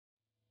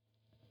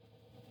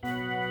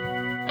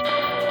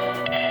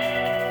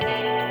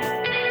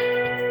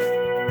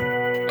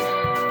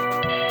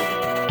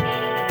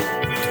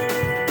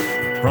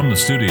From the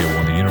studio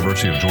on the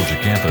University of Georgia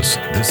campus,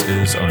 this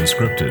is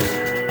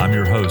Unscripted. I'm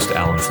your host,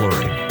 Alan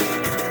Fleury.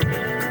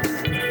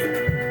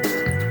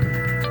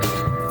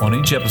 On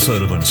each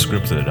episode of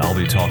Unscripted, I'll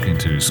be talking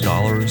to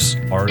scholars,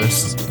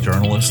 artists,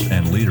 journalists,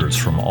 and leaders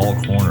from all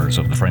corners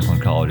of the Franklin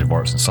College of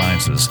Arts and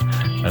Sciences,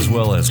 as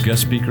well as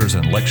guest speakers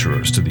and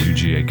lecturers to the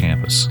UGA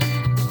campus.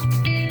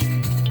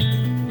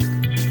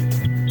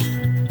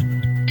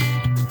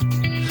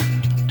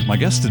 My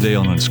guest today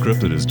on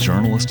Unscripted is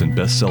journalist and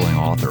best-selling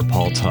author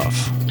Paul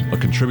Tough, a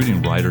contributing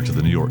writer to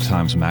the New York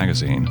Times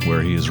Magazine,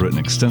 where he has written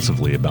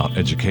extensively about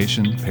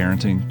education,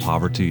 parenting,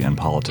 poverty, and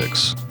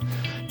politics.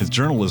 His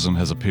journalism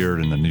has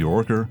appeared in The New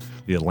Yorker,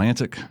 The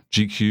Atlantic,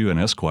 GQ, and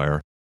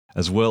Esquire,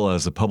 as well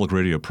as the public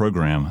radio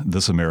program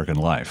This American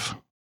Life.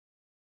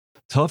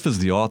 Tough is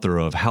the author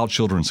of How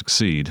Children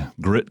Succeed,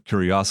 Grit,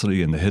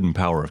 Curiosity, and the Hidden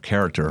Power of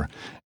Character,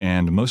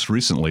 and most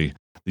recently,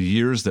 The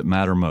Years That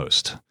Matter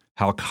Most,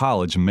 How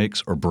College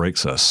Makes or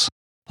Breaks Us.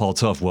 Paul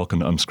Tough, welcome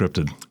to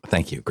Unscripted.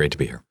 Thank you. Great to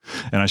be here.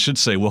 And I should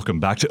say welcome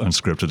back to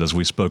Unscripted, as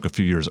we spoke a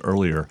few years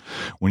earlier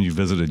when you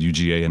visited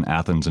UGA in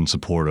Athens in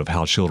support of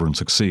How Children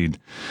Succeed.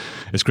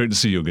 It's great to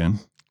see you again.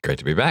 Great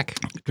to be back.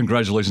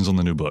 Congratulations on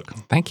the new book.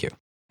 Thank you.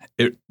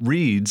 It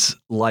reads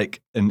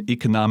like an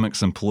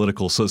economics and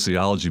political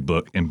sociology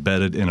book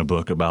embedded in a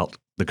book about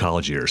the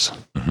college years.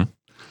 Mm-hmm.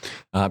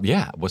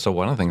 So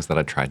one of the things that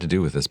I tried to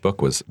do with this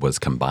book was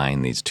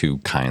combine these two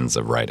kinds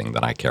of writing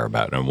that I care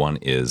about. And one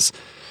is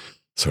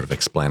sort of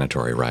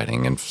explanatory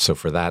writing. And so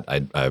for that,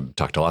 I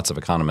talked to lots of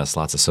economists,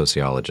 lots of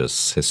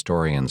sociologists,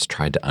 historians,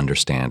 tried to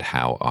understand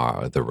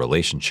how the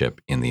relationship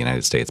in the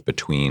United States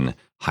between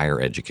higher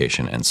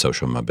education and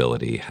social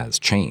mobility has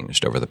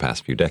changed over the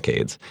past few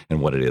decades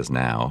and what it is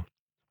now.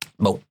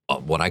 Well,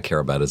 what I care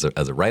about as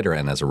a writer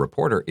and as a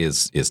reporter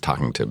is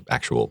talking to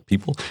actual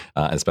people,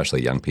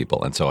 especially young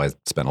people. And so I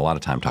spent a lot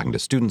of time talking to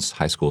students,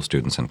 high school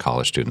students and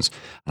college students.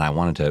 And I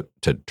wanted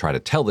to try to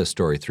tell this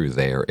story through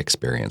their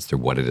experience, through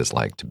what it is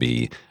like to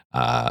be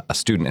a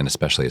student, and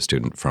especially a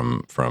student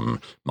from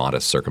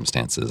modest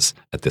circumstances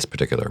at this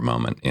particular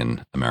moment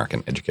in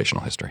American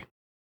educational history.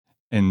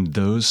 And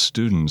those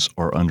students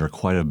are under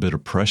quite a bit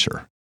of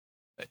pressure.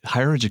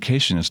 Higher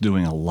education is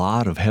doing a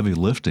lot of heavy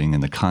lifting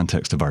in the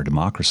context of our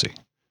democracy.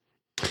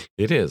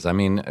 It is. I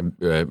mean,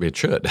 it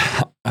should.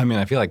 I mean,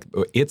 I feel like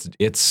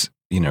it's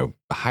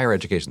higher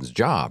education's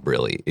job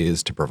really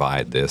is to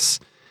provide this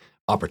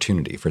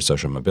opportunity for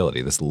social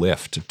mobility, this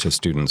lift to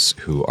students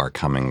who are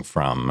coming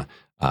from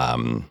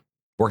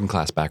working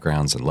class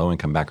backgrounds and low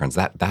income backgrounds.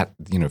 That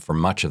for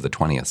much of the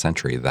 20th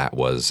century, that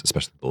was,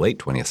 especially the late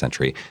 20th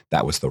century,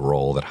 that was the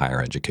role that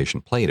higher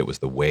education played. It was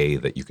the way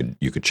that you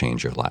could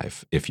change your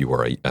life if you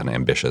were an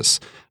ambitious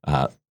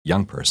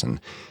young person.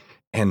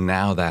 And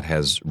now that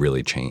has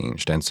really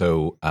changed. And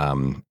so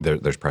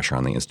there's pressure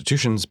on the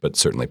institutions, but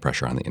certainly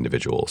pressure on the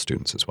individual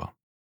students as well.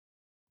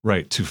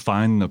 Right. To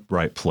find the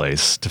right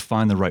place, to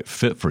find the right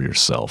fit for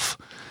yourself,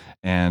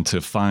 and to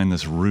find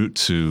this route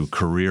to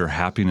career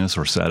happiness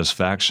or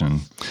satisfaction.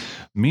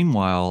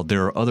 Meanwhile,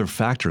 there are other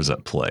factors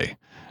at play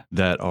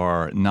that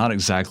are not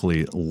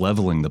exactly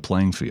leveling the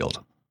playing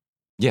field.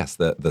 Yes,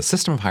 the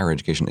system of higher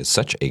education is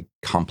such a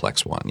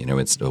complex one.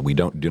 We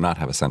do not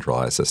have a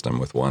centralized system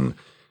with one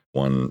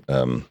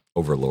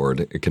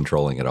overlord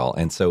controlling it all,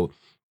 and so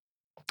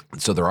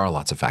there are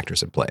lots of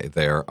factors at play.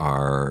 There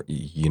are,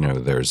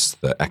 there's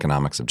the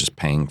economics of just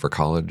paying for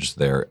college.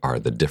 There are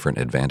the different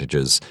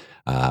advantages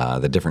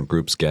that different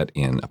groups get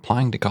in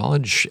applying to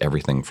college,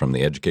 everything from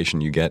the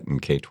education you get in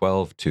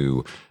K-12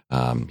 to,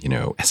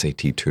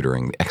 SAT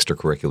tutoring, the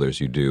extracurriculars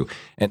you do.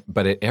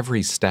 But at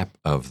every step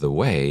of the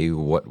way,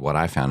 what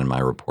I found in my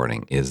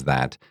reporting is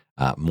that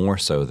more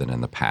so than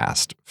in the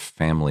past,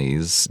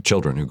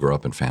 children who grow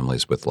up in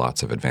families with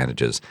lots of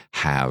advantages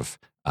have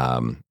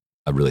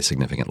a really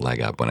significant leg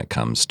up when it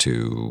comes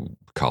to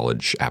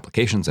college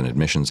applications and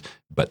admissions,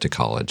 but to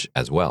college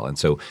as well. And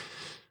so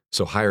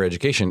higher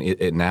education,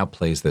 it now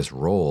plays this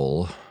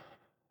role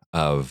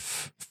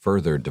of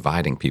further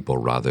dividing people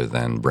rather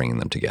than bringing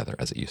them together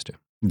as it used to.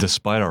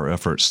 Despite our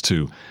efforts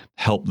to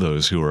help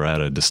those who are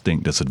at a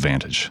distinct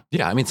disadvantage.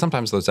 Yeah, I mean,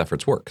 sometimes those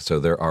efforts work. So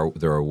there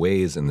are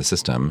ways in the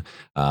system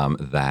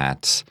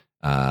that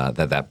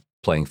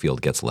playing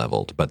field gets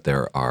leveled, but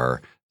there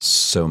are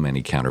so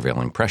many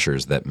countervailing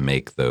pressures that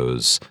make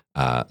those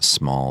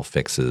small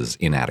fixes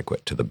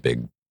inadequate to the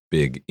big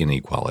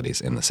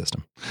inequalities in the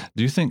system.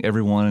 Do you think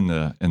everyone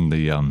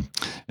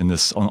on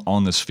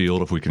this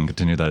field, if we can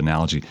continue that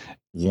analogy,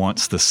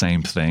 wants the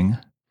same thing?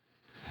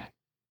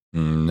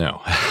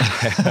 No,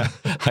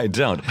 I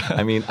don't.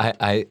 I mean,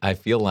 I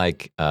feel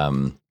like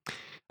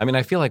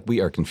I feel like we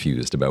are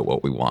confused about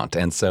what we want.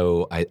 And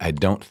so I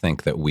don't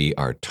think that we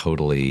are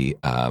totally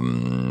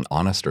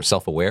honest or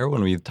self-aware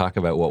when we talk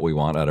about what we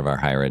want out of our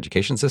higher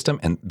education system.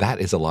 And that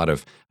is a lot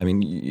of,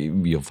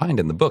 you'll find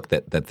in the book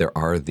that there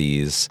are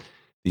these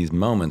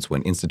moments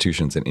when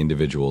institutions and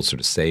individuals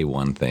sort of say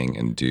one thing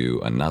and do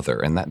another.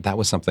 And that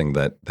was something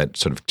that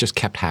sort of just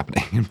kept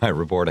happening in my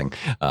reporting.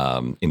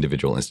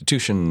 Individual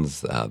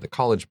institutions, the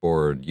College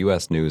Board,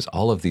 U.S. News,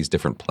 all of these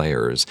different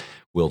players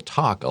will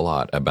talk a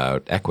lot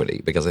about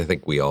equity because I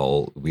think we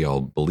all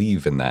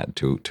believe in that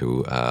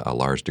to a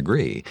large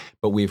degree.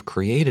 But we've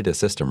created a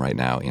system right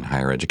now in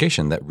higher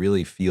education that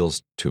really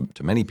feels to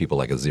many people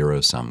like a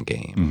zero-sum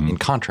game, in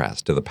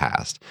contrast to the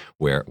past,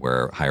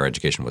 where higher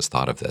education was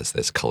thought of as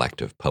this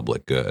collective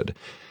public good.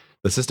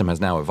 The system has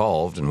now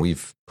evolved, and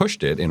we've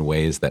pushed it in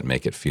ways that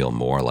make it feel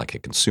more like a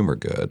consumer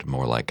good,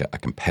 more like a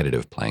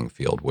competitive playing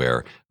field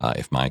where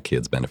if my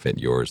kids benefit,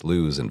 yours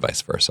lose, and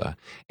vice versa.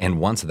 And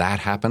once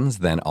that happens,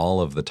 then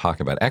all of the talk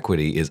about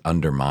equity is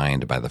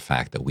undermined by the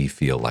fact that we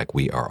feel like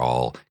we are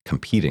all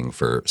competing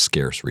for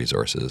scarce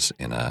resources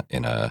in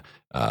a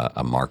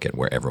market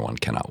where everyone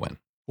cannot win.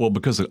 Well,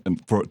 because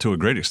to a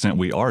great extent,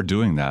 we are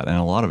doing that. And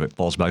a lot of it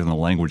falls back in the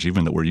language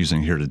even that we're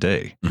using here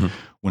today.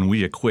 When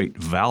we equate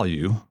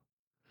value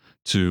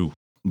to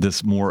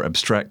this more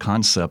abstract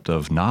concept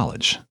of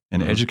knowledge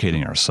and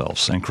educating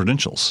ourselves and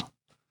credentials.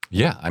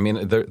 Yeah, I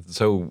mean,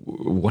 so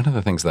one of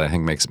the things that I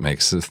think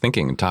makes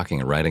thinking and talking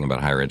and writing about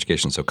higher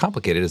education so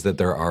complicated is that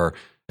there are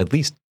at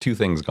least two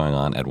things going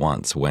on at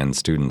once when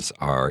students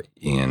are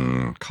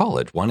in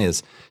college. One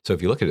is, so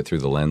if you look at it through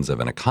the lens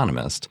of an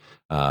economist,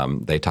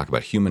 they talk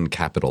about human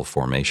capital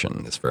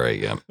formation, this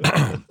very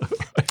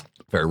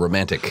very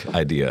romantic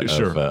idea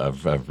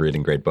of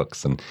reading great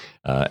books and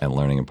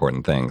learning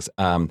important things.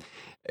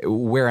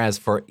 Whereas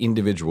for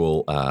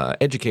individual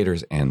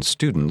educators and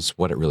students,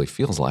 what it really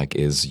feels like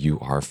is you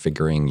are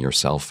figuring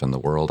yourself and the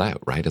world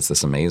out, right? It's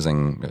this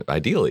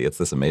ideally, it's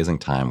this amazing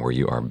time where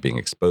you are being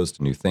exposed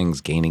to new things,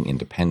 gaining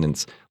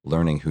independence,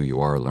 learning who you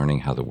are,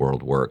 learning how the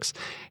world works.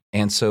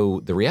 And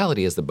so the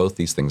reality is that both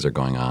these things are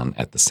going on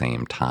at the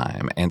same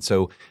time. And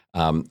so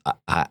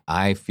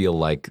I feel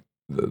like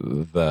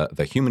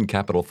the human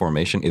capital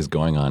formation is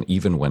going on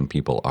even when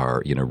people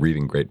are,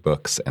 reading great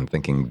books and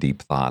thinking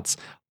deep thoughts.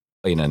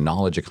 In a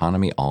knowledge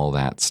economy, all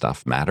that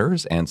stuff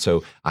matters. And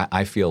so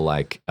I feel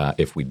like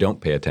if we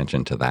don't pay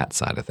attention to that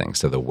side of things,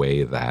 to the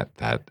way that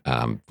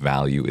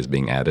value is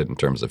being added in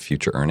terms of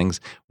future earnings,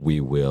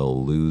 we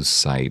will lose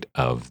sight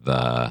of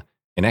the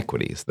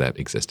inequities that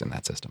exist in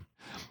that system.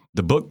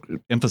 The book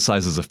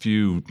emphasizes a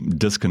few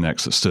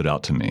disconnects that stood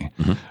out to me.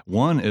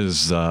 One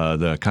is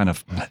the kind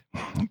of,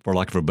 for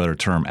lack of a better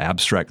term,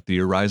 abstract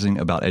theorizing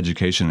about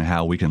education and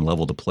how we can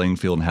level the playing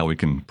field and how we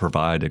can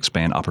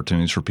expand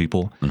opportunities for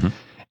people.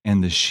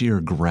 And the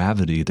sheer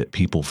gravity that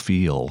people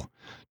feel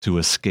to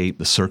escape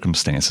the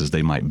circumstances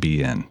they might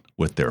be in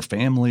with their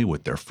family,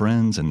 with their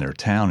friends, in their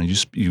town.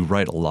 And you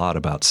write a lot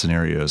about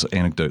scenarios,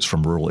 anecdotes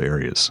from rural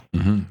areas.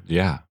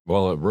 Yeah.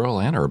 Well,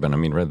 rural and urban. I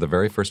mean, read the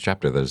very first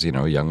chapter. There's,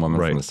 a young woman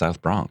from the South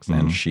Bronx,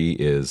 and she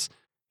is,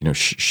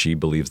 she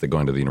believes that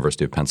going to the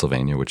University of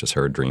Pennsylvania, which is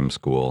her dream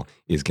school,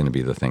 is going to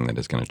be the thing that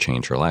is going to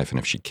change her life. And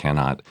if she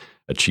cannot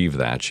achieve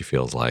that, she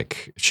feels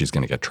like she's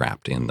going to get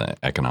trapped in the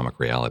economic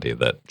reality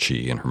that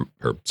she and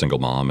her single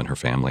mom and her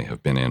family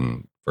have been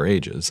in for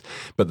ages.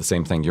 But the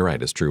same thing, you're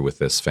right, is true with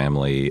this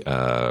family,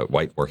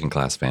 white working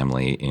class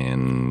family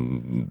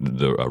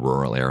in a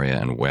rural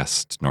area in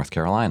West North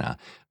Carolina.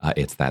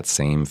 It's that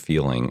same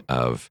feeling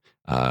of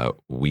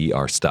we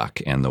are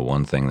stuck, and the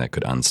one thing that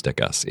could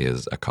unstick us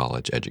is a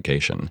college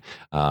education.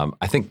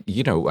 I think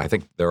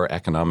there are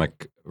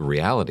economic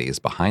realities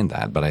behind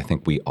that, but I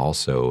think we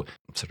also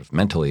sort of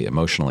mentally,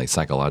 emotionally,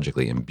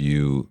 psychologically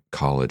imbue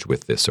college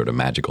with this sort of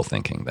magical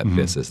thinking that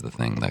this is the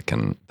thing that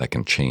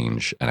can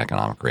change an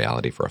economic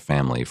reality for a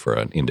family, for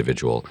an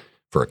individual,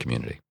 for a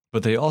community.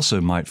 But they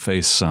also might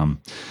face some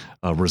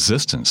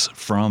resistance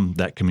from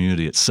that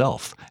community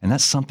itself, and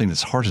that's something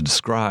that's hard to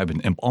describe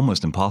and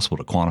almost impossible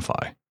to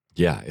quantify.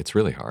 Yeah, it's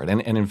really hard.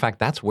 And in fact,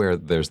 that's where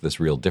there's this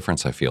real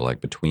difference, I feel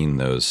like, between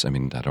those. I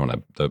mean, I don't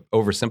want to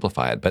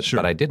oversimplify it,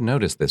 but I did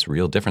notice this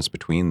real difference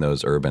between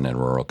those urban and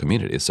rural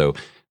communities. So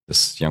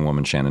this young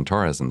woman, Shannon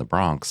Torres in the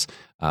Bronx,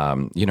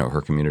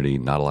 her community,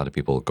 not a lot of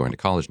people going to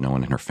college. No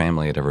one in her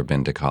family had ever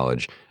been to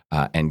college.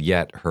 And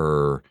yet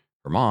her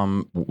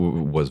mom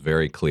was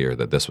very clear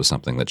that this was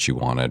something that she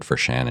wanted for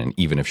Shannon,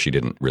 even if she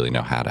didn't really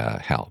know how to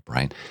help,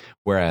 right?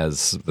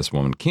 Whereas this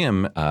woman,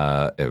 Kim,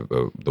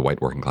 the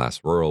white working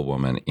class rural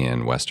woman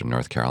in Western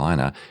North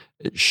Carolina,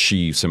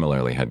 she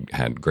similarly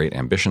had great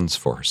ambitions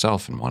for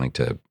herself and wanting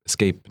to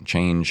escape and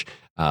change.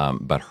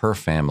 But her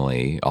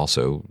family,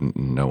 also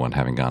no one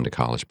having gone to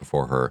college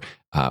before her,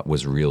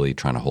 was really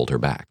trying to hold her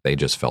back. They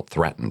just felt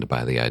threatened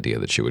by the idea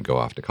that she would go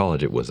off to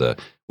college. It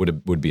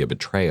would be a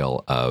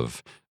betrayal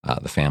of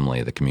the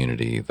family, the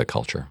community, the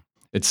culture.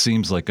 It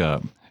seems like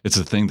it's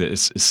a thing that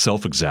is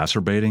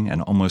self-exacerbating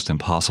and almost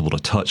impossible to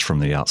touch from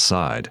the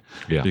outside.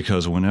 Yeah.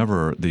 Because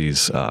whenever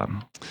these,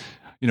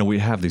 we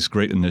have these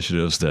great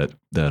initiatives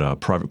that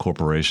private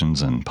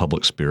corporations and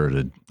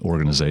public-spirited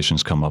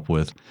organizations come up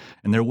with,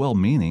 and they're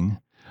well-meaning,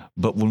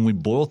 but when we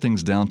boil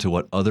things down to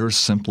what others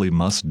simply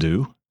must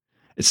do,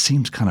 it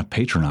seems kind of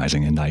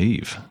patronizing and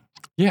naive.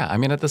 Yeah, I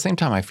mean, at the same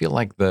time, I feel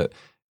like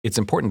it's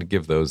important to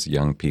give those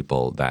young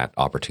people that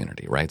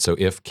opportunity, right? So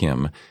if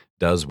Kim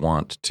does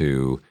want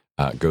to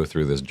go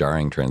through this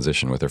jarring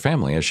transition with her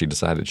family, as she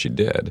decided she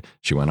did.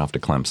 She went off to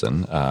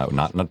Clemson,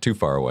 not too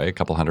far away, a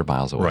couple 100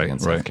 miles away in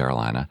South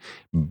Carolina.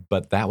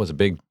 But that was a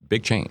big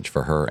change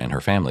for her and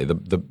her family.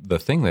 The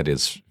thing that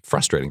is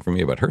frustrating for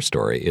me about her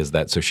story is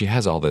that so she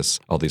has all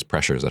these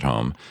pressures at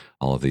home,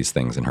 all of these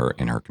things in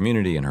her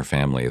community and her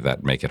family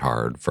that make it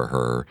hard for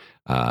her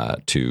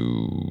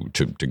to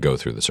go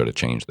through the sort of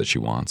change that she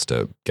wants,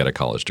 to get a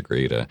college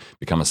degree, to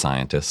become a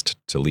scientist,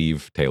 to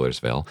leave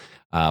Taylorsville.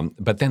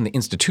 But then the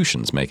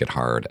institutions make it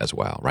hard as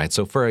well, right?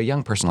 So for a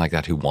young person like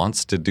that who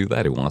wants to do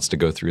that, who wants to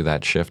go through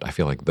that shift, I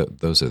feel like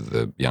those are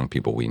the young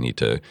people we need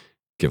to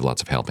give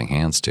lots of helping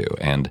hands to.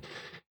 And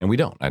we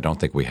don't. I don't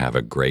think we have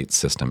a great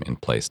system in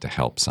place to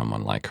help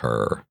someone like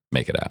her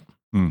make it out.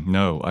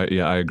 No,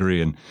 I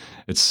agree, and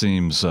it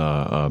seems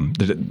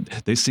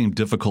they seem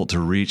difficult to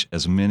reach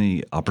as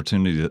many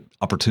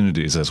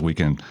opportunities as we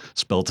can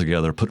spell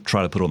together,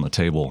 try to put on the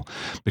table,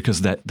 because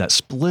that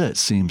split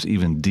seems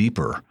even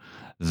deeper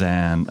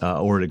than,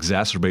 or it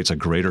exacerbates a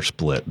greater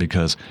split.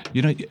 Because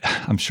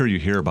I'm sure you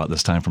hear about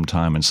this time from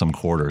time in some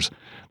quarters,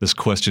 this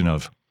question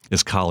of,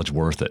 is college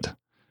worth it?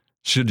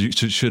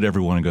 Should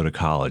everyone go to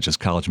college? Is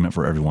college meant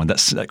for everyone?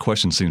 That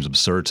question seems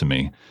absurd to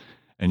me,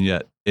 and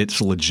yet it's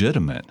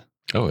legitimate.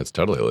 Oh, it's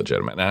totally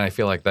legitimate. And I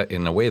feel like that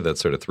in a way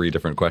that's sort of three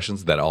different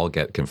questions that all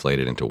get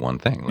conflated into one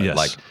thing. Right? Yes.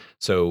 Like,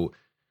 so,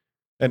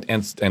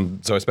 and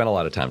so I spent a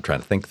lot of time trying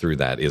to think through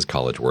that "is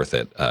college worth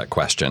it"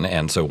 question.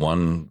 And so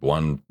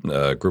one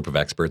group of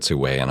experts who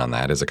weigh in on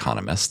that is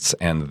economists,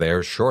 and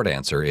their short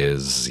answer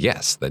is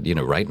yes. That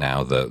right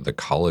now the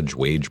college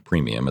wage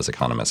premium, as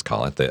economists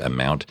call it, the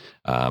amount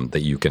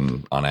that you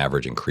can on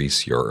average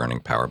increase your earning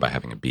power by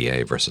having a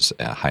BA versus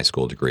a high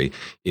school degree,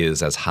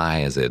 is as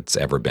high as it's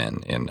ever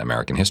been in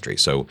American history.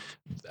 So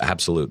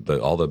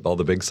all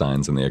the big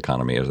signs in the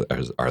economy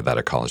are that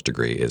a college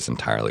degree is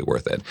entirely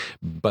worth it.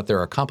 But there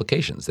are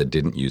complications that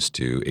didn't used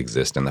to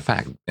exist in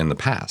the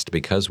past,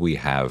 because we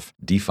have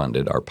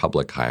defunded our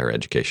public higher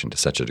education to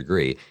such a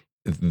degree.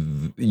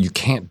 You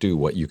can't do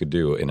what you could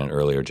do in an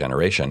earlier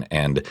generation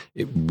and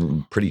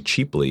pretty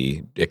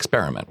cheaply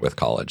experiment with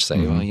college.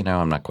 Say, well,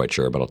 I'm not quite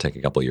sure, but I'll take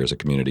a couple of years of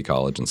community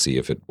college and see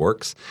if it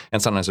works.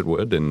 And sometimes it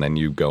would, and then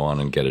you go on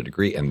and get a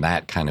degree. And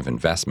that kind of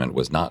investment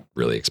was not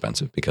really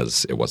expensive,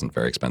 because it wasn't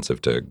very expensive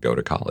to go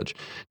to college.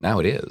 Now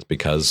it is,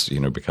 because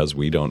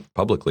we don't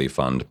publicly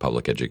fund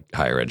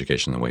higher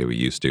education the way we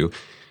used to.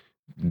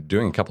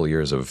 Doing a couple of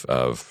years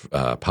of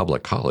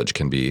public college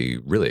can be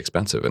really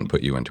expensive and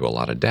put you into a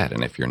lot of debt.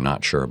 And if you're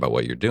not sure about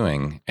what you're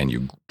doing and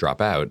you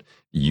drop out,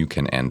 you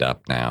can end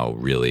up now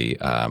really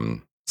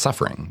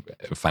suffering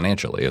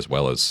financially as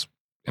well as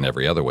in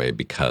every other way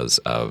because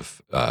of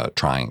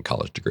trying a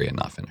college degree and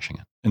not finishing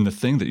it. And the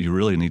thing that you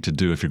really need to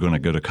do if you're going to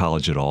go to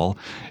college at all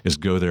is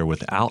go there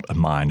without a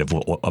mind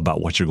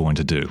about what you're going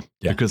to do.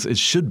 Yeah. Because it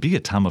should be a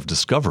time of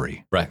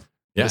discovery. Right.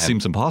 Yeah, it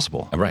seems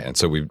impossible. Right. And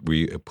so we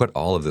put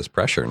all of this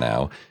pressure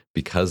now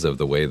because of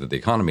the way that the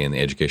economy and the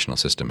educational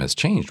system has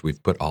changed.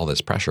 We've put all this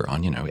pressure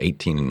on,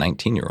 18 and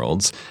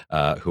 19-year-olds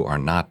who are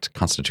not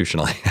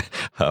constitutionally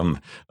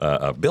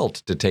built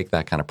to take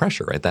that kind of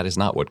pressure, right? That is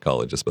not what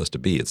college is supposed to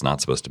be. It's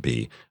not supposed to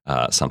be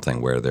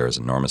something where there's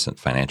enormous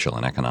financial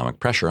and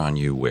economic pressure on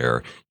you,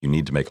 where you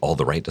need to make all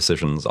the right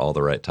decisions all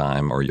the right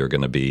time, or you're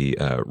going to be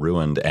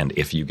ruined. And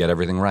if you get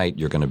everything right,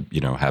 you're going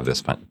to, have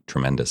this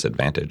tremendous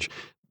advantage.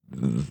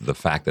 The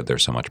fact that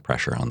there's so much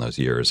pressure on those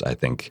years, I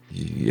think,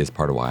 is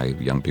part of why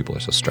young people are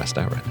so stressed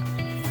out right now.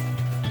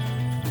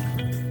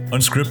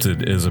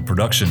 Unscripted is a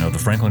production of the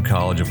Franklin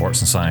College of Arts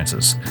and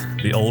Sciences,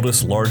 the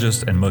oldest,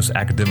 largest, and most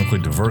academically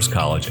diverse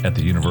college at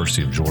the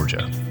University of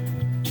Georgia.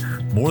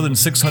 More than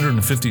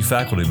 650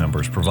 faculty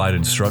members provide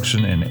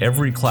instruction in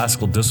every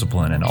classical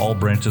discipline and all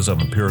branches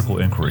of empirical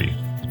inquiry.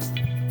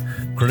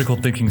 Critical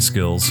thinking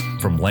skills,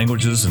 from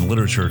languages and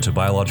literature to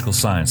biological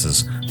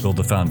sciences, build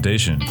the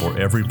foundation for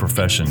every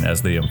profession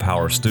as they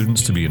empower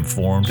students to be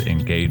informed,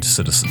 engaged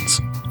citizens.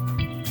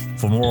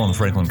 For more on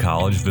Franklin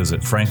College,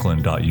 visit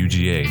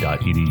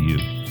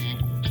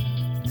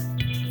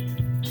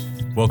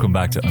franklin.uga.edu. Welcome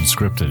back to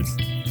Unscripted.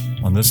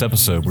 On this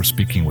episode, we're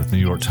speaking with New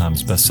York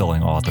Times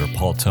bestselling author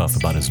Paul Tough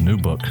about his new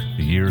book,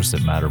 The Years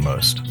That Matter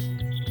Most.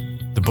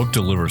 The book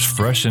delivers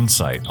fresh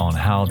insight on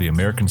how the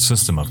American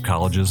system of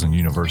colleges and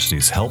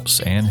universities helps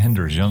and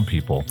hinders young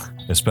people,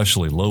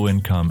 especially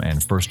low-income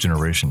and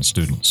first-generation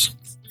students.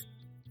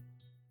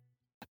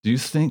 Do you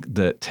think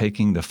that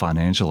taking the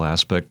financial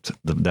aspect,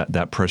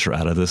 that pressure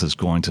out of this is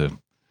going to,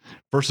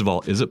 first of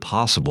all, is it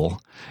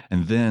possible?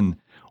 And then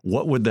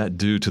what would that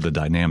do to the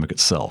dynamic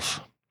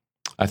itself?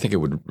 I think it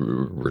would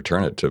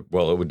return it to,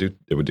 well, it would do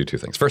two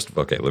things. First,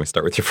 okay, let me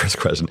start with your first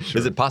question. Sure.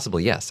 Is it possible?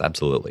 Yes,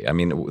 absolutely. I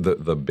mean,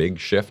 the big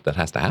shift that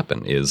has to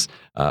happen is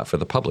for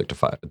the public to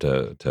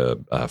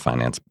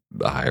finance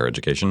higher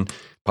education,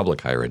 public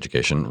higher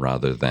education,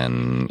 rather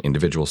than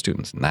individual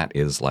students. And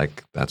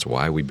that's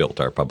why we built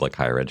our public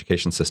higher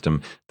education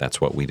system. That's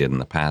what we did in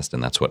the past,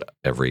 and that's what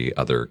every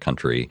other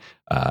country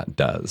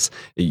does.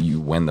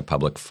 When the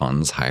public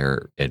funds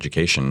higher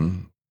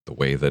education the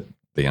way that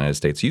the United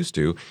States used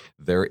to,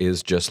 there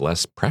is just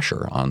less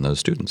pressure on those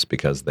students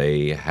because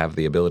they have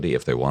the ability,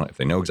 if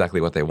they know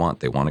exactly what they want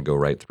to go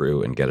right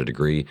through and get a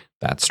degree.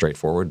 That's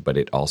straightforward, but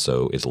it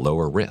also is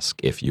lower risk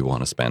if you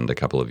want to spend a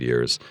couple of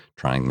years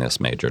trying this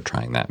major,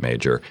 trying that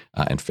major,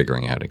 and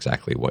figuring out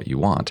exactly what you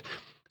want.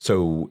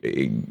 So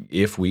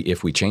if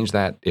we change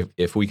that,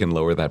 if we can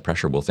lower that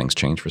pressure, will things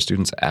change for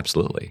students?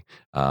 Absolutely.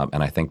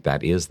 And I think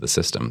that is the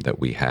system that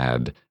we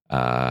had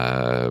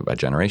a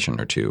generation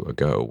or two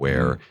ago,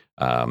 where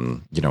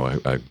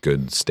a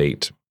good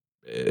state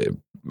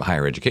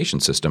higher education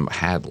system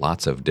had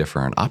lots of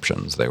different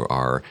options.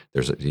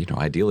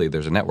 Ideally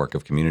there's a network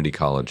of community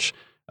college.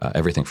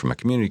 Everything from a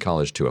community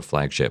college to a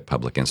flagship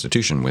public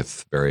institution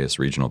with various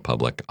regional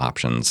public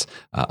options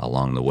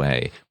along the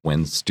way.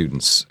 When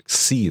students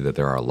see that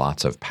there are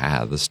lots of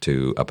paths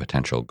to a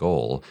potential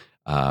goal,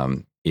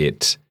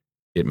 it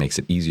makes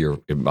it easier.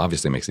 It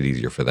obviously makes it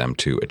easier for them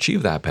to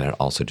achieve that, but it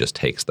also just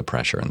takes the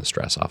pressure and the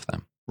stress off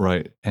them.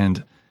 Right.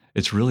 And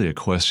it's really a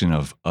question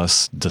of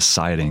us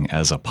deciding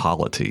as a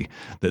polity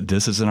that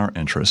this is in our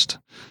interest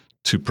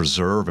to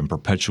preserve and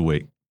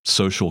perpetuate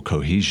social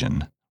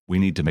cohesion. We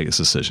need to make this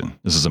decision.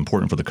 This is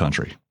important for the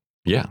country.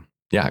 Yeah.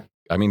 Yeah.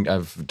 I mean,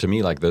 to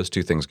me, like those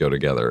two things go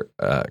together,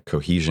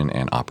 cohesion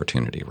and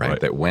opportunity, right?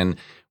 That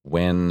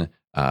when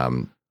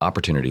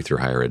opportunity through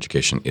higher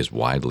education is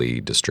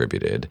widely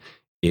distributed,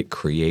 it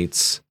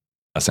creates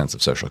a sense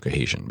of social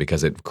cohesion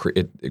because it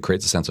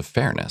creates a sense of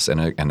fairness and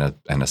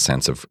a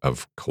sense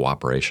of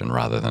cooperation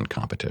rather than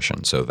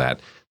competition. So that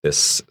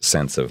this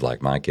sense of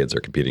like my kids are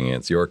competing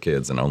against your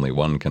kids and only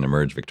one can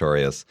emerge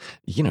victorious,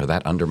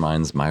 that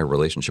undermines my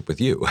relationship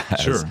with you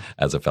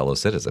as a fellow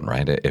citizen,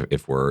 right?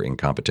 If we're in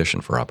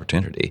competition for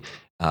opportunity.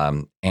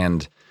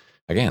 And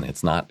again,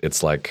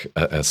 it's like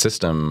a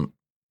system.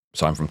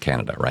 So I'm from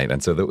Canada, right?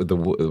 And so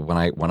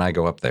when I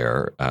go up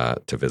there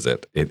to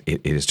visit, it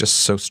is just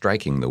so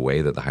striking the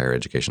way that the higher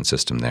education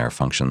system there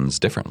functions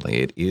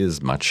differently. It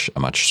is much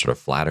sort of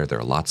flatter. There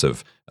are lots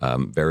of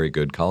very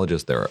good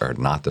colleges. There are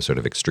not the sort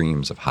of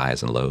extremes of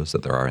highs and lows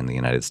that there are in the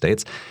United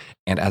States.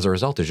 And as a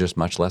result, there's just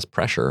much less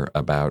pressure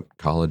about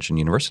college and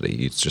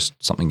university. It's just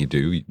something you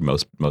do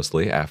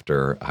mostly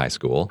after high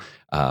school.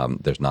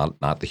 There's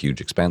not the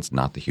huge expense,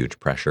 not the huge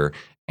pressure.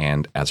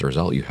 And as a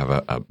result, you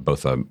have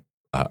both a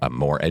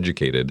more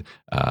educated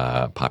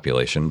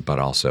population, but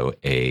also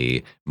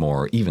a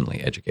more evenly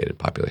educated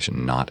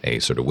population, not a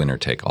sort of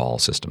winner-take-all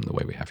system the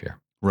way we have here.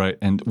 Right,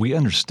 and we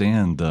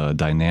understand the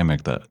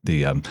dynamic, the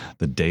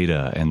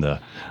data, and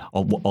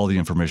all the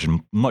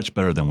information much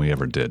better than we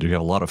ever did. We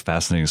have a lot of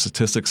fascinating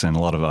statistics and a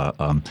lot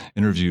of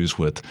interviews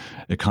with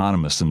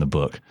economists in the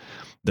book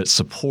that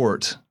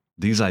support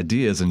these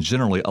ideas. And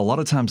generally, a lot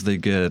of times they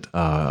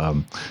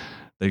trail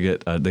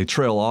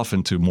off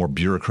into more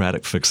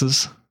bureaucratic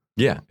fixes.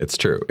 Yeah, it's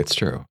true. It's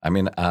true. I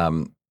mean,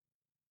 I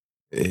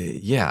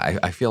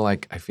feel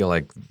like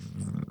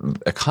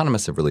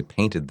economists have really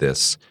painted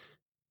this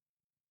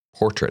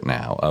portrait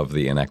now of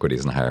the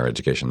inequities in higher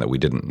education that we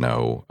didn't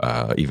know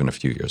even a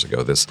few years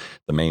ago. The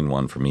main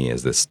one for me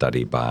is this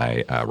study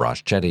by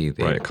Raj Chetty,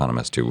 the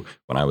economist who,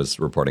 when I was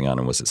reporting on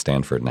him, was at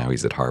Stanford. Now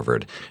he's at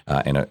Harvard,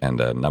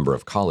 and a number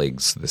of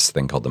colleagues. This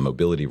thing called the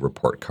Mobility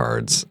Report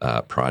Cards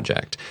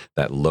project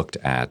that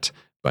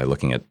by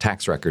looking at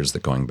tax records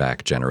that going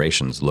back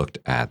generations, looked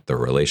at the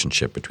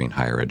relationship between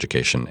higher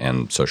education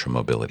and social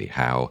mobility,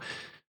 how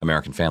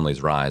American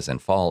families rise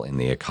and fall in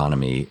the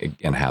economy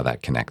and how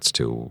that connects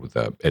to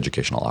the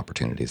educational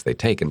opportunities they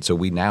take. And so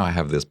we now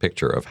have this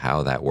picture of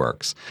how that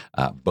works,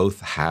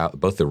 both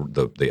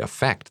the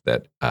effect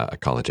that a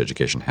college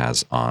education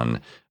has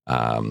on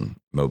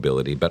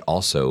mobility, but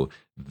also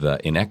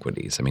the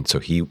inequities. I mean, so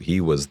he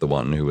was the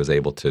one who was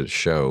able to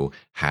show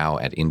how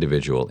at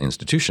individual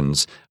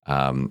institutions,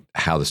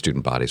 how the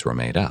student bodies were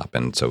made up.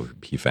 And so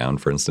he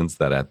found, for instance,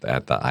 that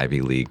at the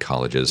Ivy League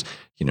colleges,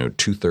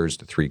 2/3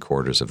 to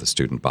 3/4 of the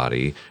student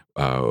body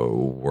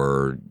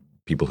were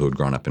people who had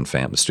grown up in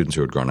students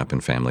who had grown up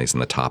in families in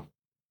the top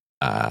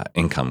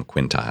income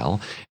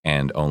quintile,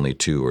 and only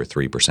 2 or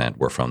 3%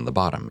 were from the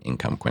bottom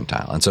income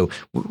quintile. And so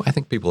I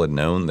think people had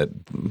known that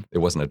it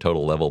wasn't a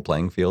total level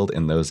playing field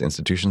in those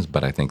institutions,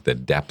 but I think the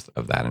depth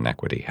of that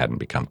inequity hadn't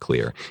become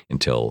clear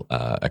until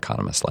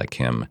economists like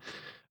him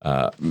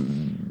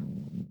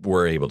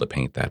were able to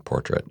paint that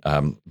portrait.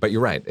 But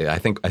you're right. I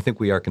think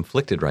we are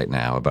conflicted right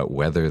now about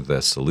whether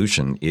the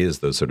solution is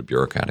those sort of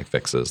bureaucratic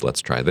fixes.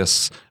 Let's try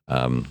this,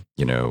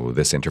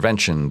 this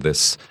intervention,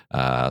 this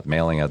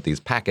mailing out these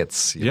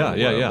packets,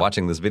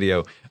 watching this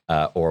video,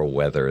 or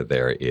whether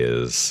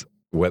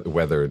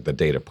whether the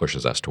data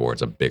pushes us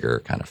towards a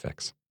bigger kind of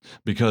fix.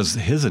 Because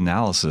his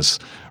analysis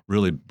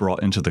really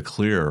brought into the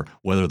clear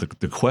whether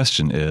the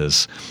question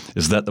is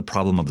that the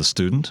problem of the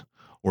student,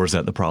 or is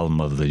that the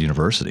problem of the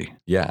university?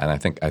 Yeah, and I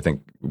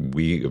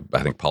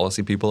think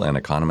policy people and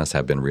economists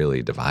have been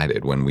really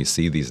divided when we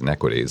see these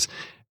inequities.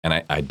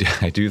 And I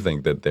do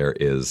think that there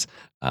is,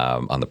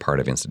 on the part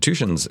of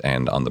institutions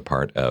and on the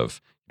part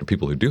of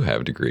people who do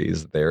have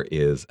degrees, there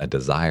is a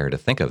desire to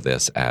think of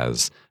this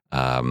as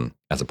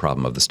as a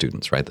problem of the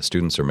students, right? The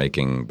students are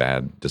making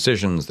bad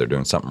decisions. They're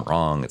doing something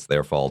wrong. It's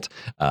their fault.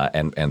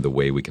 And the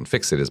way we can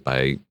fix it is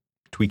by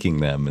tweaking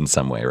them in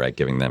some way, right?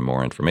 Giving them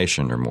more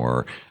information or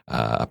more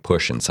a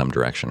push in some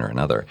direction or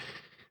another.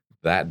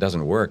 That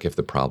doesn't work if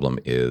the problem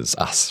is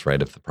us,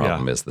 right? If the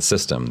problem is the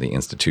system, the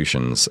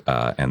institutions,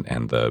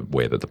 and the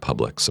way that the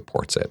public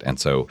supports it. And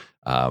so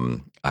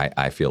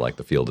I feel like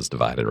the field is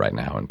divided right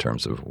now in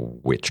terms of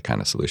which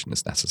kind of solution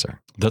is necessary.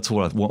 That's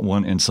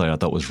one insight I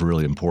thought was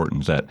really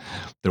important, that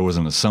there was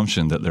an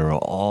assumption that there are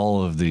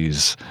all of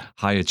these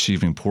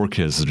high-achieving poor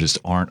kids that just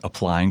aren't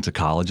applying to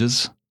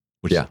colleges,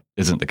 which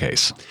isn't the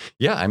case.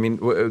 Yeah, I mean,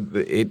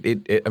 it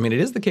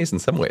is the case in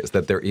some ways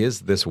that there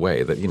is this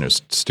way that,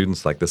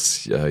 students like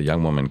this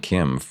young woman,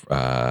 Kim,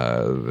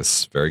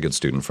 this very good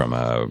student from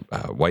a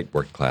white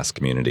working class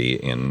community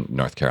in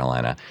North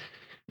Carolina.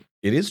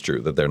 It is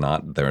true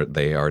that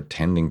they are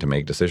tending to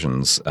make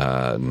decisions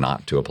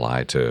not to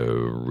apply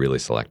to really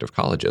selective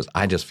colleges.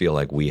 I just feel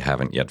like we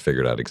haven't yet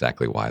figured out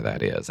exactly why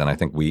that is. And I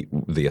think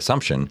the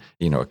assumption,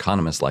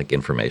 economists like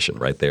information,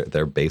 right?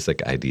 Their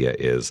basic idea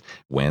is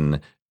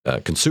when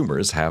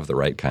consumers have the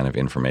right kind of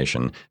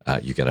information,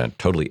 you get a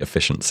totally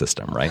efficient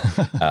system, right?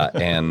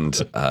 And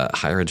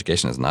higher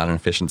education is not an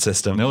efficient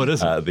system. No, it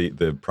isn't.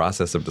 The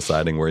process of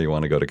deciding where you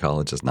want to go to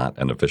college is not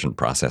an efficient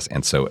process.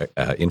 And so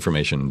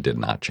information did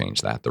not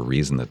change that. The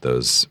reason that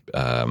those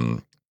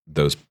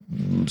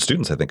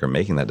students, I think, are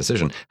making that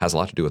decision has a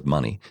lot to do with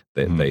money.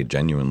 They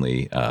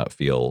genuinely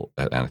feel,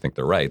 and I think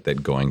they're right,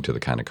 that going to the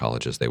kind of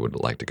colleges they would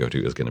like to go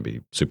to is going to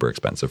be super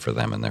expensive for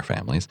them and their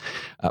families.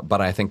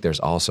 But I think there's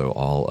also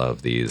all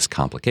of these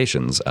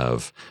complications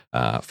of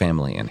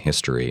family and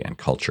history and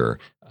culture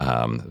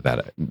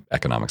that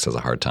economics has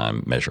a hard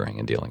time measuring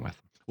and dealing with.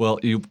 Well,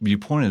 you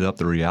pointed up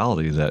the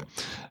reality that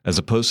as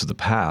opposed to the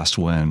past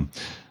when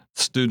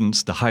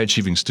the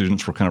high-achieving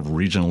students were kind of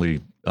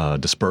regionally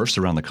dispersed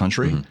around the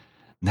country. Mm-hmm.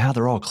 Now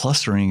they're all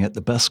clustering at the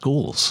best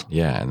schools.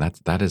 Yeah, and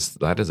that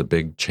is a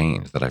big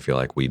change that I feel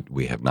like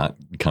we have not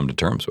come to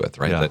terms with,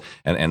 right? Yeah.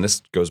 And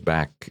this goes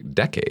back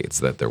decades,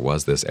 that there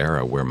was this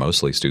era where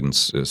mostly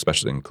students,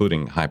 especially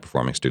including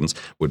high-performing students,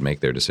 would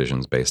make their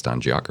decisions based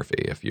on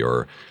geography. If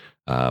you're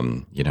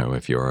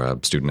if you're a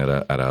student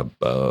at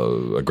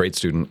a great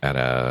student in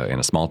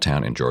a small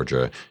town in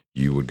Georgia,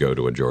 you would go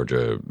to a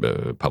Georgia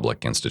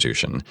public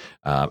institution.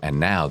 And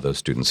now those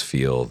students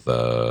feel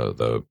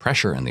the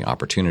pressure and the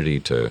opportunity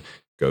to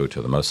go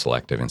to the most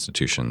selective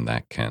institution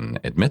that can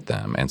admit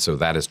them. And so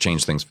that has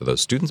changed things for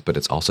those students, but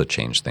it's also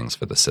changed things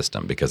for the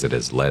system because it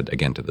has led,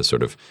 again, to this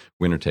sort of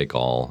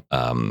winner-take-all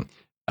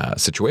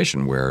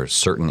situation where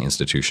certain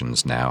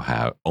institutions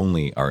now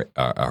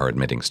are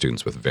admitting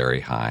students with very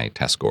high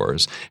test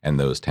scores, and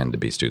those tend to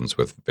be students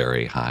with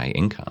very high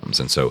incomes.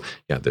 And so,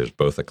 there's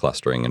both a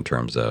clustering in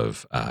terms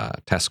of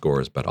test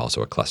scores, but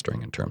also a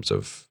clustering in terms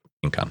of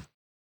income.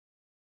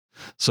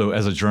 So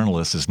as a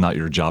journalist, it's not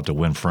your job to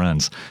win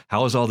friends.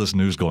 How is all this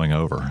news going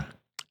over?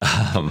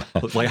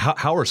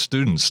 How are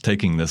students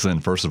taking this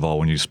in, first of all,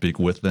 when you speak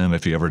with them,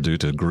 if you ever do,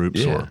 to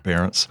groups or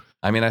parents?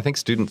 I mean, I think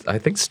students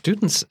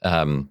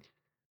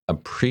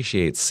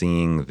appreciate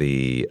seeing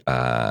the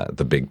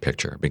big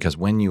picture, because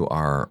when you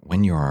are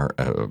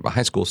a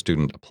high school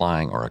student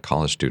applying or a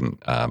college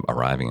student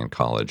arriving in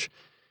college,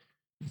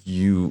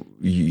 you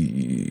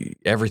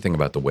everything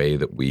about the way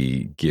that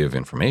we give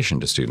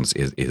information to students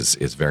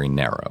is very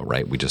narrow,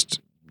 right? We just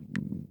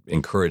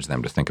encourage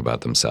them to think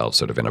about themselves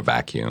sort of in a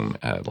vacuum,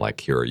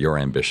 like here are your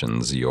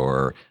ambitions,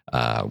 where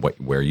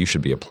you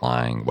should be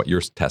applying, what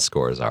your test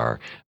scores are,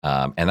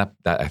 and that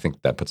I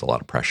think that puts a lot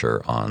of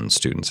pressure on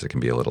students. It can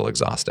be a little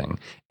exhausting.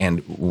 And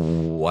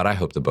what I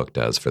hope the book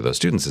does for those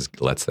students is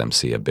lets them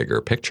see a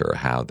bigger picture,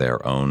 how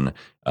their own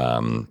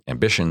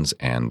ambitions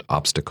and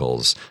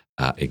obstacles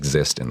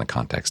exist in the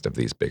context of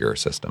these bigger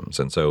systems.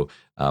 And so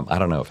I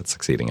don't know if it's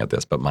succeeding at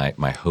this, but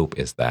my hope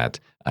is that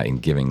in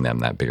giving them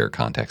that bigger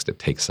context, it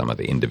takes some of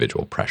the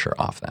individual pressure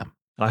off them.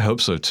 I hope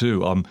so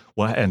too.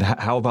 And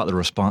how about the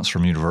response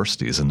from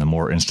universities and the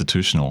more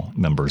institutional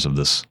members of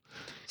this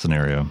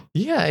scenario?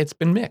 Yeah, it's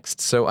been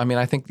mixed. So I mean,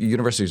 I think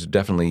universities are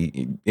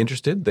definitely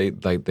interested.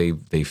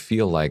 They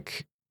feel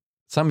like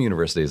some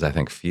universities, I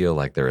think, feel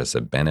like there is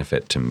a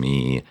benefit to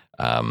me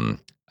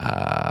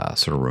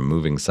sort of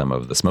removing some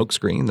of the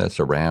smokescreen that's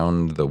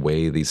around the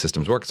way these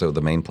systems work. So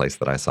the main place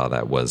that I saw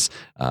that was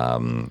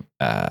in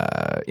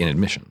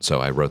admission. So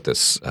I wrote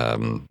this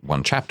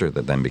one chapter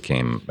that then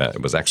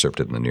was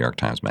excerpted in the New York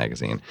Times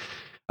Magazine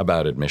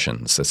about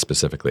admissions,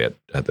 specifically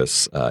at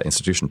this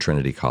institution,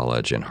 Trinity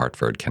College in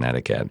Hartford,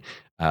 Connecticut.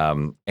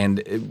 I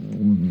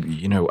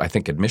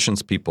think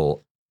admissions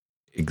people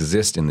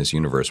exist in this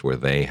universe where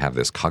they have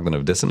this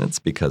cognitive dissonance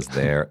because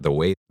the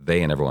way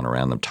they and everyone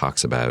around them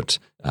talks about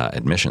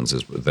admissions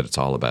is that it's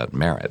all about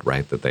merit,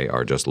 right? That they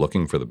are just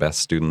looking for the best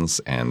students,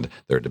 and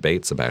there are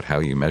debates about how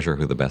you measure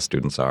who the best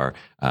students are,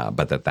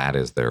 but that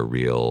is their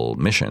real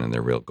mission and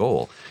their real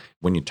goal.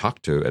 When you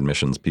talk to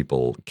admissions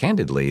people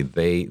candidly,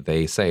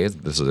 they say,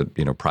 this is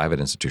private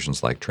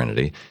institutions like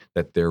Trinity,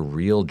 that their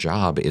real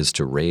job is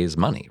to raise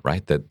money,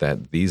 right?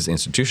 That these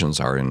institutions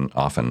are in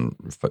often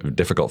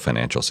difficult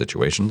financial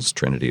situations.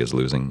 Trinity is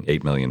losing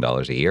 $8 million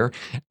a year,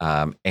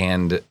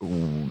 and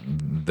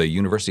the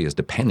university is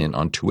dependent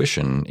on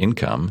tuition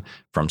income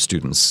from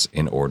students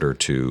in order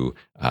to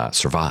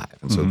survive.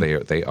 And so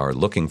they are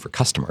looking for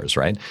customers,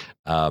 right?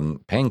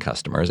 Paying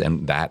customers,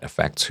 and that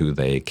affects who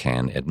they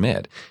can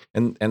admit.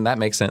 And that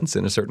makes sense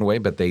in a certain way,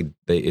 but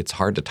it's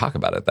hard to talk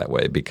about it that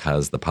way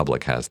because the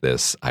public has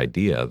this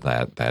idea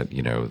that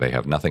they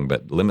have nothing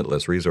but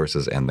limitless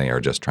resources and they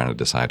are just trying to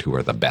decide who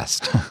are the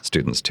best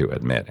students to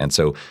admit. And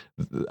so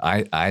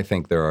I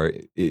think there are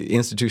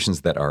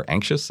institutions that are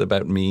anxious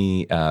about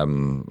me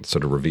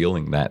sort of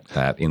revealing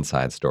that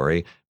inside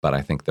story. But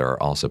I think there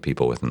are also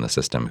people within the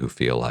system who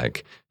feel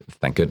like,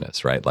 thank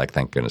goodness, right? Like,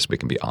 thank goodness we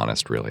can be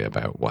honest really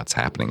about what's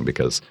happening,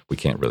 because we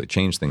can't really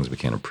change things. We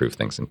can't improve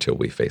things until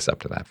we face up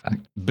to that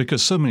fact.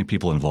 Because so many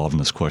people involved in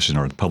this question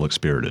are public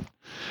spirited.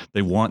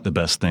 They want the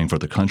best thing for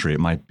the country. It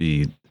might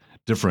be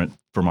different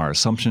from our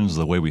assumptions,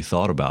 the way we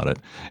thought about it.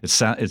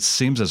 It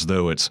seems as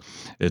though it's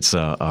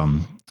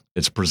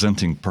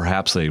presenting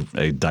perhaps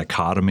a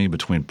dichotomy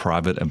between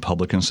private and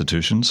public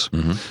institutions.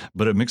 Mm-hmm.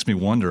 But it makes me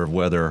wonder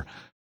whether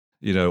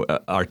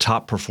our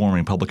top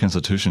performing public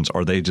institutions,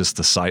 are they just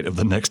the site of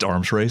the next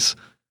arms race?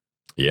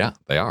 Yeah,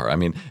 they are. I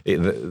mean,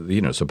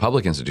 so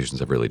public institutions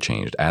have really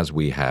changed as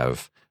we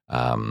have.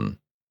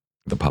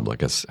 The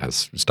public has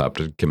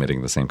stopped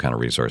committing the same kind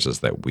of resources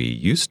that we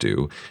used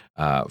to.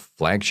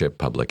 Flagship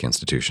public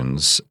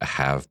institutions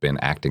have been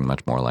acting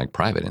much more like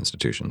private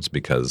institutions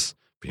because,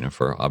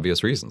 for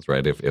obvious reasons,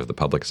 right? If the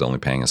public is only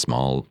paying a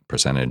small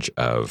percentage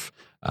of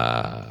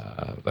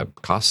the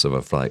costs of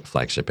a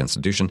flagship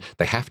institution,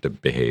 they have to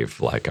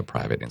behave like a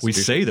private institution. We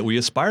say that we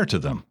aspire to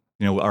them.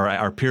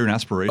 Our peer and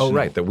aspiration. Oh,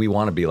 right. That we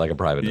want to be like a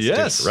private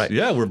institution. Yes. Right.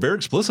 Yeah, we're very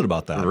explicit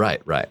about that.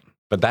 Right.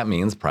 But that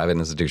means private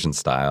institution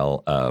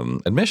style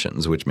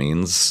admissions, which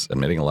means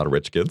admitting a lot of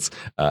rich kids,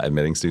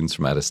 admitting students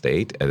from out of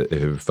state,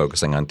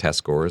 focusing on test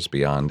scores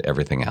beyond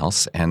everything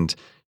else. And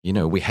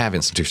we have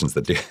institutions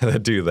that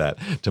do that.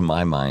 To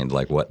my mind,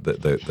 like what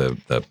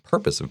the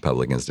purpose of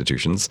public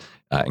institutions,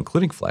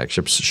 including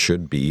flagships,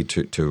 should be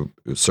to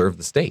serve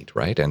the state,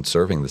 right? And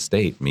serving the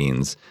state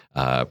means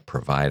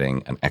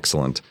providing an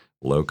excellent,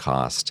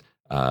 low-cost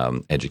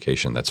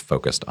education that's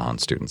focused on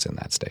students in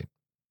that state.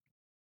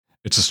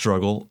 It's a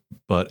struggle,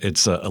 but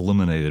it's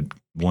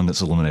one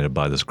that's eliminated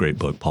by this great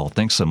book. Paul,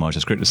 thanks so much.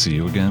 It's great to see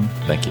you again.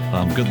 Thank you.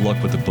 Good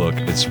luck with the book.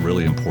 It's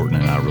really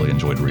important, and I really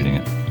enjoyed reading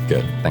it.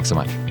 Good. Thanks so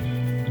much.